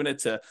just doing it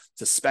to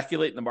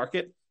speculate in the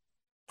market,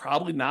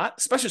 probably not,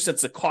 especially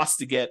since the cost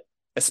to get,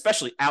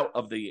 especially out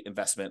of the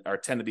investment,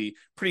 tend to be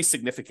pretty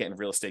significant in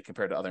real estate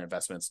compared to other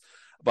investments.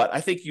 But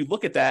I think you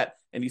look at that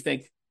and you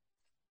think,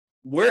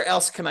 where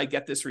else can I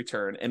get this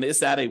return? And is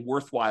that a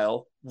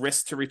worthwhile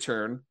risk to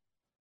return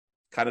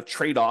kind of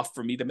trade-off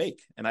for me to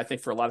make? And I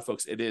think for a lot of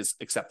folks, it is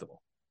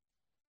acceptable.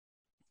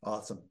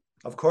 Awesome.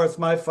 Of course,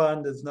 my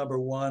fund is number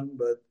 1,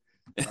 but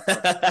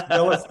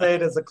real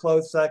estate is a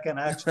close second.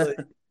 Actually,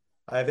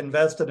 I've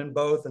invested in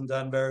both and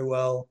done very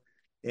well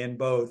in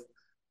both.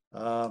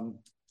 I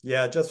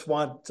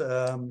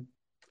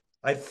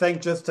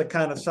think just to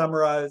kind of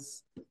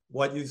summarize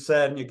what you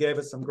said, and you gave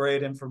us some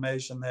great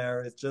information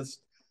there, it's just,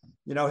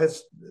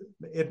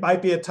 it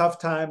might be a tough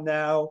time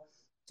now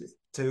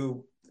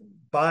to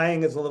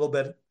buying is a little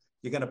bit,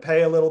 you're going to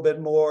pay a little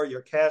bit more, your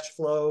cash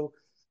flow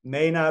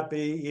may not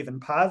be even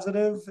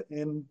positive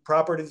in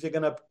properties you're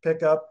going to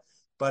pick up.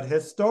 But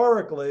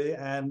historically,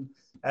 and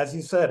as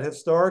you said,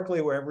 historically,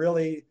 we're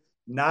really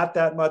not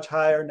that much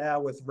higher now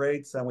with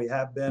rates than we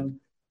have been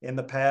in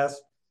the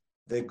past.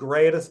 The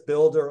greatest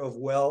builder of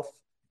wealth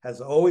has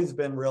always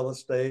been real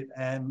estate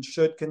and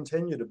should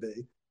continue to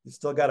be. You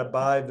still got to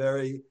buy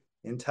very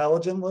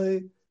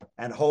intelligently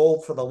and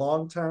hold for the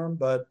long term,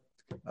 but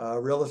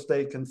real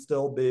estate can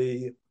still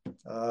be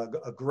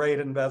a great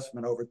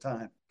investment over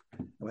time.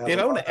 Dave,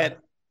 I want to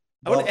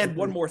add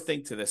one more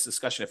thing to this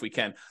discussion if we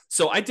can.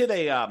 So I did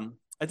a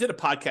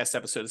podcast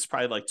episode. It's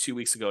probably like 2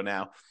 weeks ago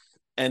now.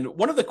 And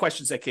one of the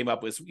questions that came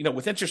up was,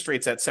 with interest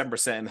rates at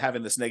 7% and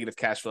having this negative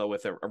cash flow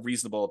with a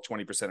reasonable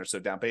 20% or so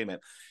down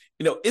payment,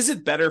 is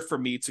it better for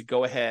me to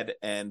go ahead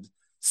and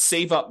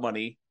save up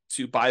money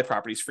to buy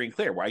properties free and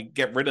clear, where I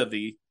get rid of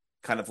the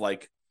kind of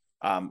like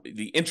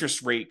the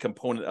interest rate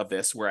component of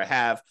this, where I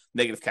have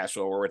negative cash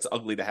flow, or it's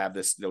ugly to have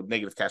this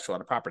negative cash flow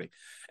on a property.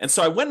 And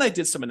so I went and I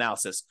did some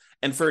analysis,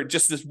 and for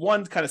just this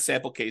one kind of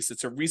sample case,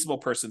 it's a reasonable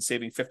person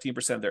saving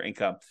 15% of their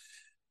income.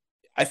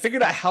 I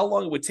figured out how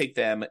long it would take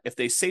them if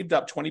they saved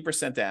up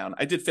 20% down.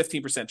 I did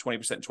 15%,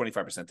 20%, and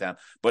 25% down.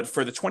 But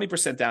for the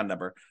 20% down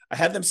number, I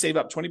had them save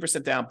up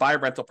 20% down, buy a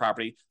rental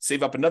property,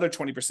 save up another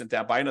 20%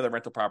 down, buy another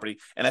rental property.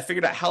 And I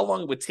figured out how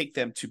long it would take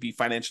them to be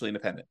financially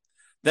independent.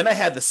 Then I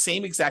had the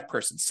same exact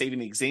person saving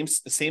the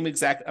same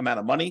exact amount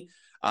of money,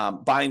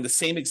 buying the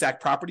same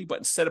exact property, but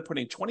instead of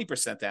putting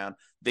 20% down,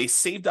 they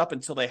saved up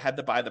until they had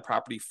to buy the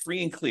property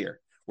free and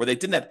clear, where they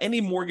didn't have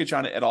any mortgage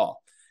on it at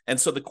all. And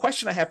so the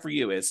question I have for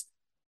you is,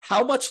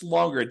 how much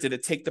longer did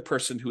it take the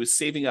person who is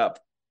saving up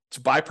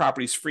to buy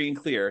properties free and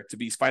clear to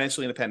be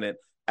financially independent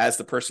as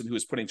the person who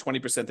is putting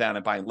 20% down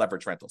and buying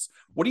leverage rentals?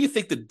 What do you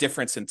think the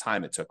difference in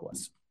time it took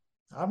was?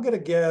 I'm going to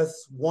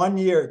guess 1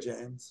 year,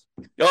 James.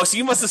 Oh, so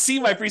you must have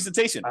seen my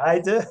presentation. I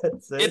did.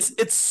 See?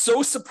 It's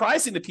so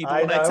surprising to people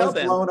when I tell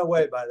them. I was blown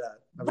away by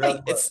that. Right.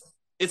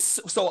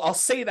 It's so I'll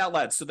say it out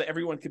loud so that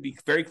everyone can be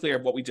very clear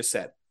of what we just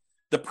said.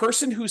 The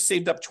person who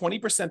saved up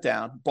 20%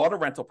 down, bought a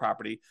rental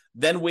property,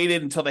 then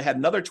waited until they had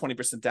another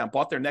 20% down,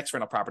 bought their next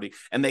rental property,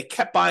 and they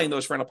kept buying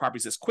those rental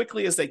properties as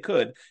quickly as they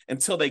could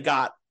until they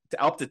got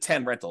up to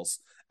 10 rentals.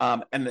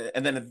 And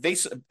then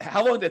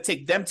how long did it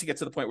take them to get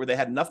to the point where they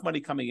had enough money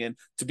coming in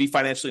to be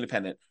financially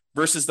independent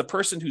versus the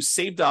person who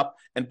saved up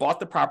and bought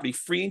the property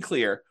free and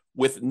clear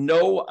with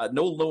no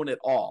loan at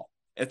all.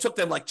 And it took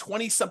them like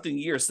 20 something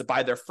years to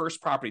buy their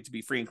first property to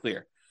be free and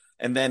clear.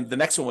 And then the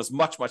next one was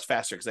much, much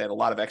faster because they had a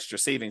lot of extra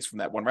savings from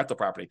that one rental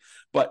property.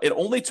 But it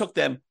only took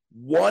them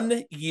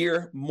 1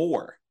 year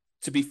more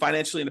to be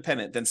financially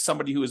independent than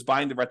somebody who is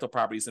buying the rental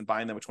properties and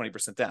buying them with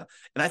 20% down.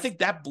 And I think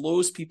that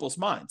blows people's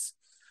minds.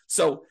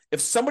 So if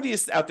somebody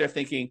is out there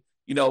thinking,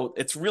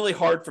 it's really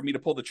hard for me to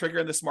pull the trigger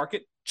in this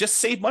market, just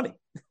save money.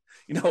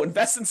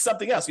 Invest in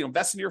something else,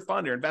 invest in your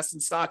fund or invest in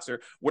stocks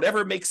or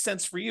whatever makes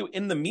sense for you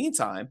in the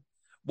meantime,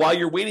 while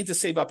you're waiting to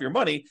save up your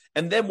money.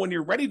 And then when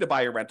you're ready to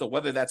buy a rental,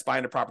 whether that's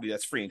buying a property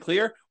that's free and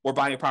clear or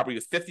buying a property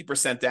with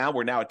 50% down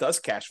where now it does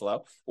cash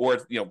flow, or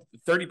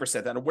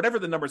 30% down, or whatever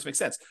the numbers make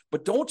sense.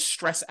 But don't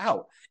stress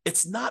out.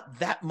 It's not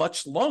that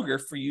much longer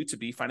for you to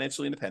be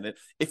financially independent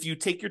if you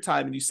take your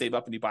time and you save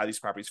up and you buy these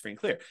properties free and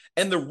clear.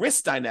 And the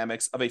risk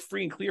dynamics of a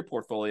free and clear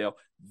portfolio,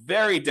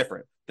 very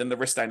different than the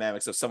risk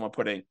dynamics of someone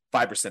putting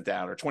 5%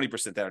 down or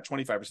 20% down or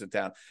 25%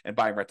 down and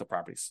buying rental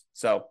properties.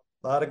 So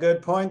a lot of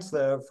good points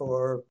there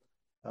for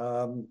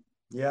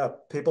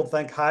people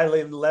think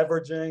highly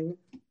leveraging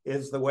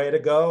is the way to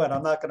go. And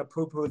I'm not going to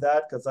poo-poo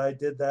that because I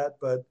did that,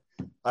 but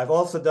I've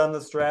also done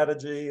the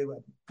strategy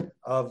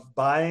of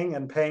buying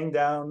and paying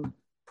down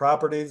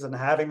properties and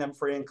having them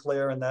free and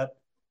clear. And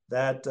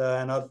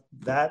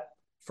that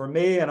for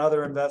me and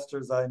other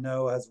investors I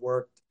know has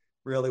worked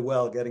really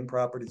well, getting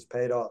properties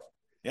paid off.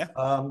 Yeah.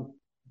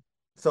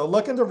 So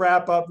looking to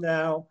wrap up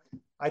now,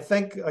 I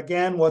think,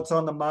 again, what's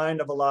on the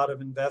mind of a lot of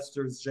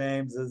investors,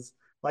 James, is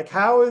like,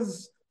 how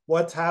is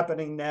what's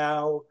happening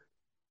now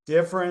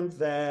different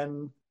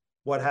than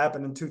what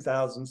happened in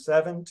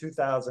 2007,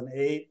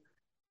 2008?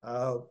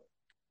 How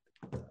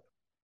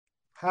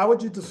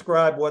would you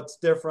describe what's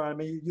different? I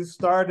mean, you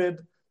started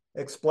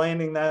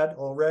explaining that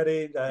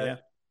already,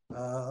 that,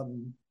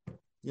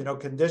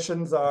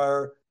 conditions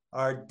are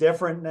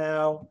different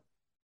now,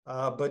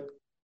 but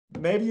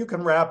maybe you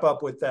can wrap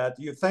up with that.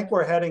 Do you think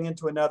we're heading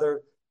into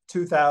another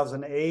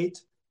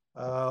 2008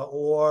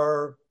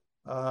 or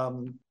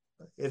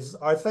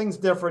are things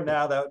different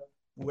now that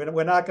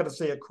we're not going to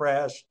see a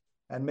crash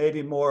and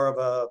maybe more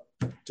of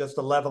just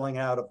a leveling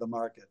out of the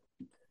market?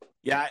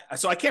 Yeah,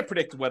 so I can't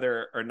predict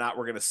whether or not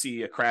we're going to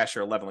see a crash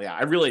or a leveling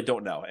out. I really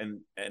don't know.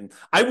 And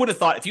I would have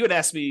thought, if you had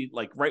asked me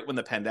like right when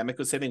the pandemic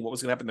was hitting, what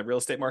was going to happen in the real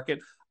estate market,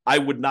 I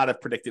would not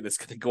have predicted it's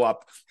going to go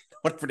up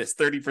for this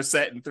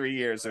 30% in 3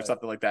 years or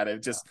something like that.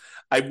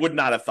 I would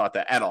not have thought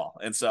that at all.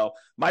 And so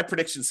my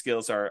prediction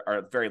skills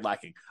are very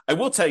lacking. I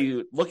will tell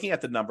you, looking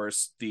at the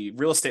numbers, the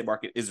real estate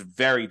market is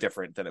very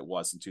different than it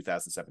was in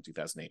 2007,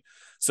 2008.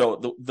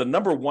 So the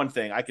number one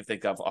thing I can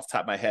think of off the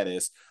top of my head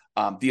is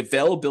the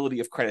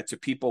availability of credit to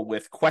people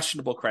with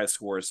questionable credit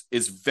scores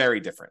is very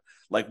different.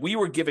 Like, we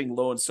were giving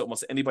loans to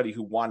almost anybody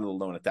who wanted a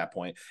loan at that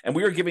point. And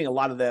we were giving a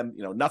lot of them,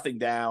 nothing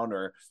down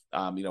or,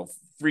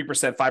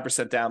 3%,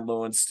 5% down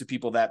loans to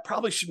people that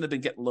probably shouldn't have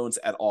been getting loans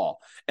at all.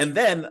 And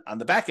then on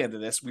the back end of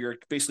this, we were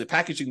basically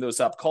packaging those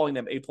up, calling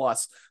them A+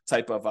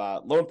 type of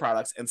loan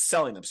products and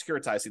selling them,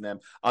 securitizing them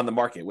on the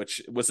market,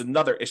 which was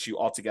another issue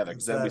altogether,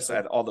 because then we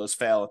had all those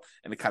fail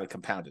and it kind of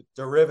compounded.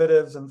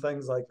 Derivatives and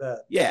things like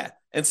that. Yeah.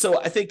 And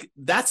so I think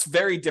that's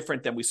very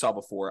different than we saw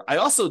before. I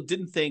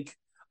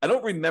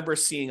don't remember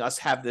seeing us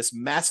have this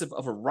massive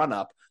of a run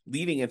up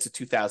leading into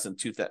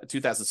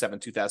 2007,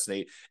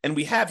 2008. And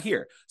we have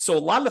here. So a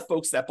lot of the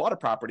folks that bought a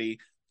property,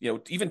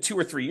 even 2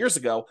 or 3 years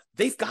ago,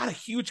 they've got a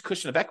huge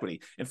cushion of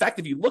equity. In fact,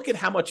 if you look at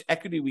how much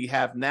equity we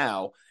have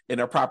now in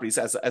our properties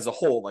as a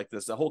whole, like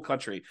this, the whole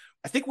country,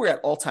 I think we're at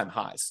all-time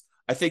highs.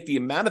 I think the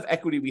amount of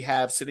equity we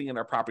have sitting in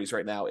our properties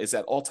right now is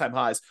at all-time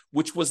highs,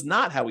 which was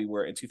not how we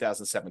were in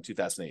 2007,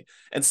 2008.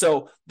 And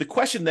so the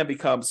question then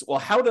becomes, well,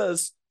 how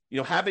does,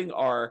 having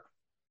our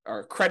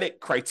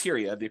credit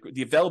criteria,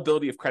 the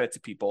availability of credit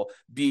to people,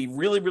 be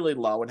really, really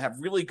low and have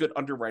really good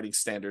underwriting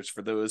standards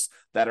for those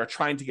that are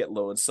trying to get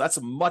loans. So that's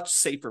a much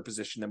safer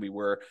position than we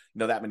were,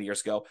 that many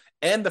years ago.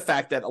 And the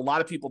fact that a lot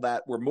of people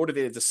that were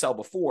motivated to sell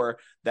before,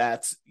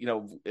 that,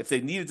 if they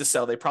needed to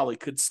sell, they probably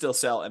could still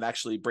sell and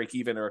actually break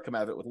even or come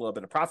out of it with a little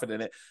bit of profit in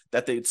it,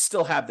 that they'd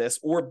still have this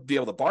or be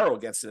able to borrow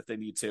against it if they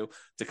need to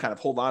kind of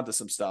hold on to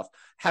some stuff.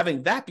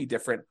 Having that be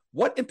different,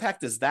 what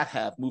impact does that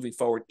have moving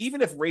forward,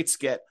 even if rates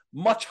get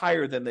much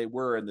higher than they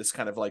were in this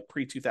kind of like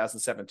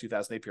pre-2007,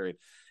 2008 period?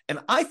 And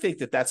I think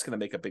that that's going to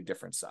make a big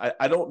difference.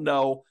 I don't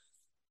know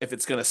if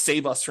it's going to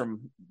save us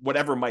from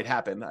whatever might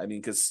happen. I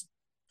mean, because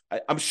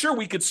I'm sure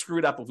we could screw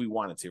it up if we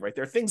wanted to, right?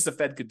 There are things the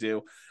Fed could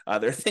do.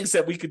 There are things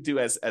that we could do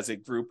as a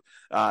group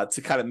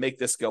to kind of make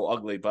this go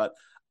ugly. But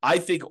I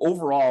think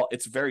overall,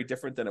 it's very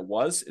different than it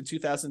was in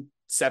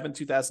 2007,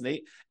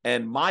 2008.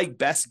 And my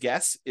best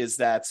guess is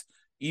that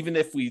even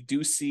if we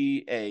do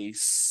see a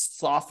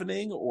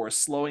softening or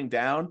slowing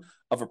down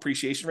of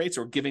appreciation rates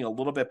or giving a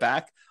little bit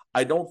back,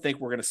 I don't think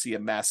we're going to see a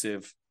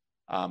massive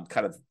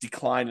kind of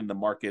decline in the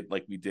market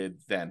like we did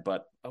then.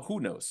 But who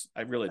knows?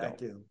 I really don't.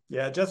 Thank you.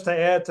 Yeah, just to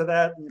add to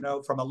that,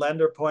 from a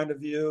lender point of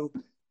view,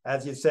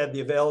 as you said,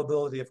 the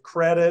availability of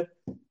credit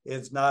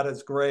is not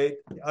as great.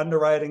 The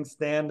underwriting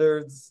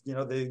standards,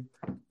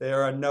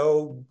 there are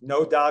no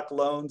doc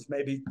loans.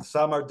 Maybe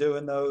some are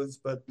doing those,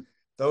 but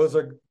those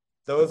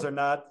are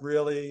not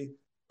really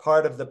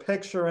part of the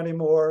picture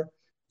anymore.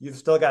 You've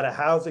still got a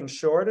housing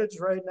shortage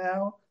right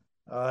now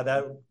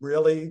that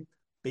really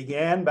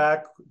began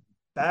back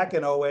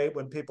in 08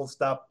 when people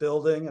stopped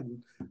building, and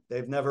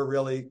they've never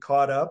really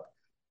caught up.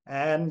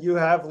 And you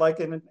have, like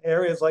in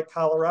areas like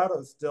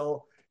Colorado,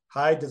 still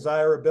high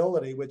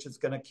desirability, which is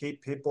going to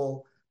keep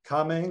people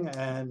coming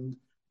and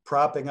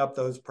propping up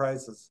those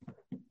prices.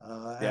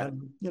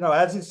 And,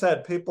 as you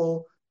said,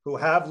 people who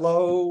have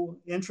low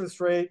interest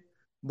rate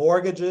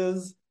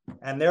mortgages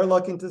and they're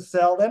looking to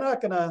sell, they're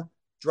not going to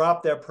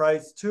drop their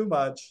price too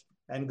much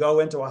and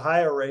go into a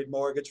higher rate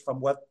mortgage for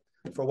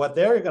what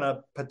they're going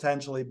to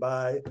potentially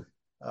buy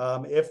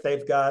if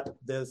they've got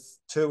this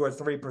 2 or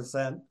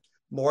 3%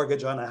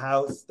 mortgage on a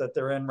house that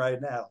they're in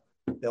right now.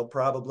 They'll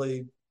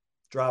probably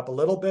drop a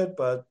little bit,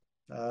 but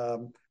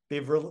be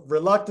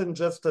reluctant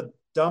just to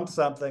dump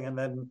something and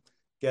then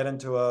get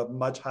into a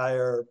much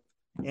higher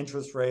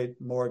interest rate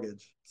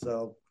mortgage.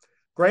 So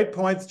great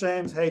points,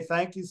 James. Hey,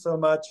 thank you so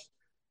much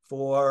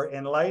for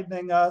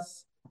enlightening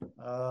us.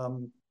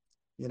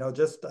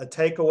 Just a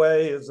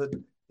takeaway is that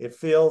it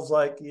feels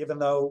like even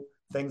though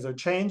things are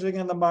changing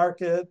in the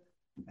market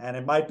and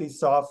it might be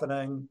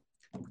softening,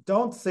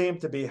 don't seem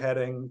to be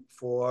heading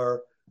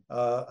for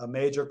a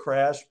major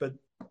crash, but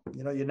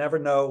you never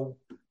know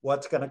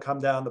what's going to come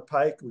down the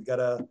pike. We got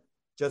to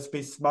just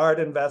be smart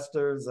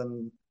investors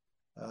and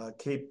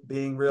keep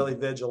being really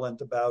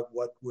vigilant about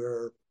what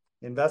we're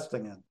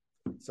investing in.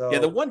 So yeah,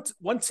 the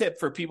one tip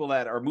for people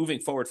that are moving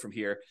forward from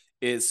here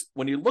is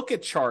when you look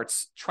at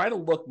charts, try to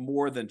look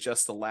more than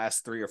just the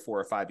last 3 or 4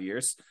 or 5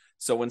 years.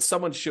 So when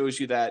someone shows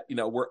you that,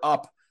 we're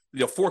up,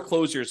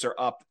 foreclosures are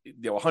up,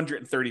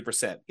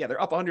 130%. Yeah,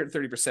 they're up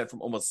 130%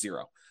 from almost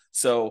zero.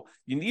 So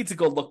you need to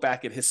go look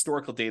back at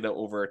historical data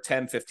over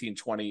 10, 15,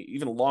 20,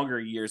 even longer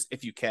years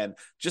if you can,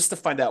 just to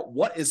find out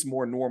what is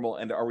more normal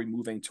and are we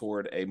moving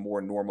toward a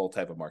more normal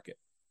type of market.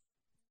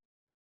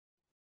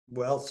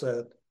 Well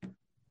said.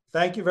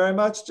 Thank you very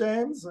much,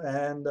 James.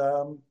 And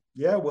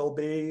we'll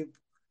be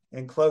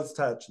in close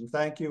touch. And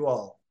thank you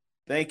all.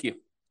 Thank you.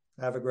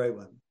 Have a great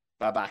one.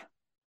 Bye-bye.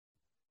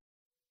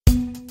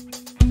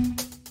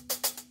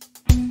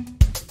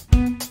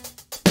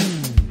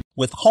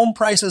 With home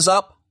prices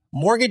up,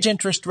 mortgage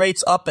interest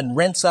rates up, and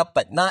rents up,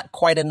 but not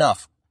quite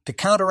enough to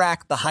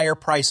counteract the higher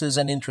prices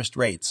and interest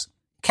rates,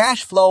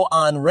 cash flow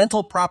on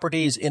rental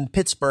properties in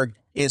Pittsburgh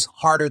is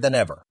harder than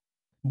ever.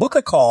 Book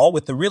a call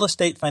with the Real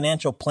Estate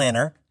Financial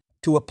Planner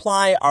to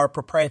apply our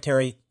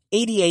proprietary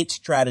 88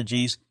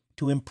 strategies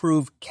to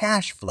improve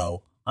cash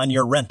flow on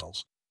your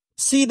rentals.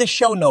 See the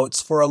show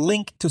notes for a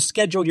link to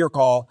schedule your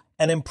call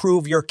and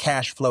improve your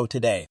cash flow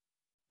today.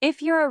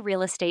 If you're a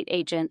real estate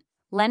agent,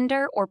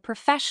 lender, or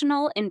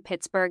professional in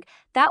Pittsburgh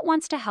that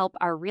wants to help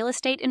our real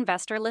estate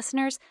investor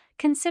listeners,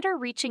 consider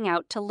reaching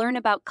out to learn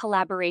about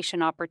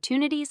collaboration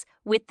opportunities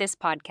with this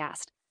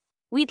podcast.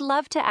 We'd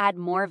love to add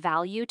more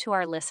value to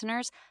our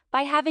listeners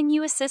by having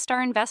you assist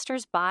our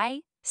investors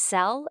buy,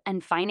 sell,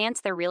 and finance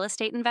their real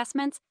estate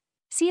investments.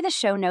 See the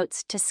show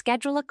notes to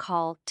schedule a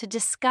call to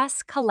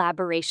discuss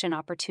collaboration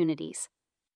opportunities.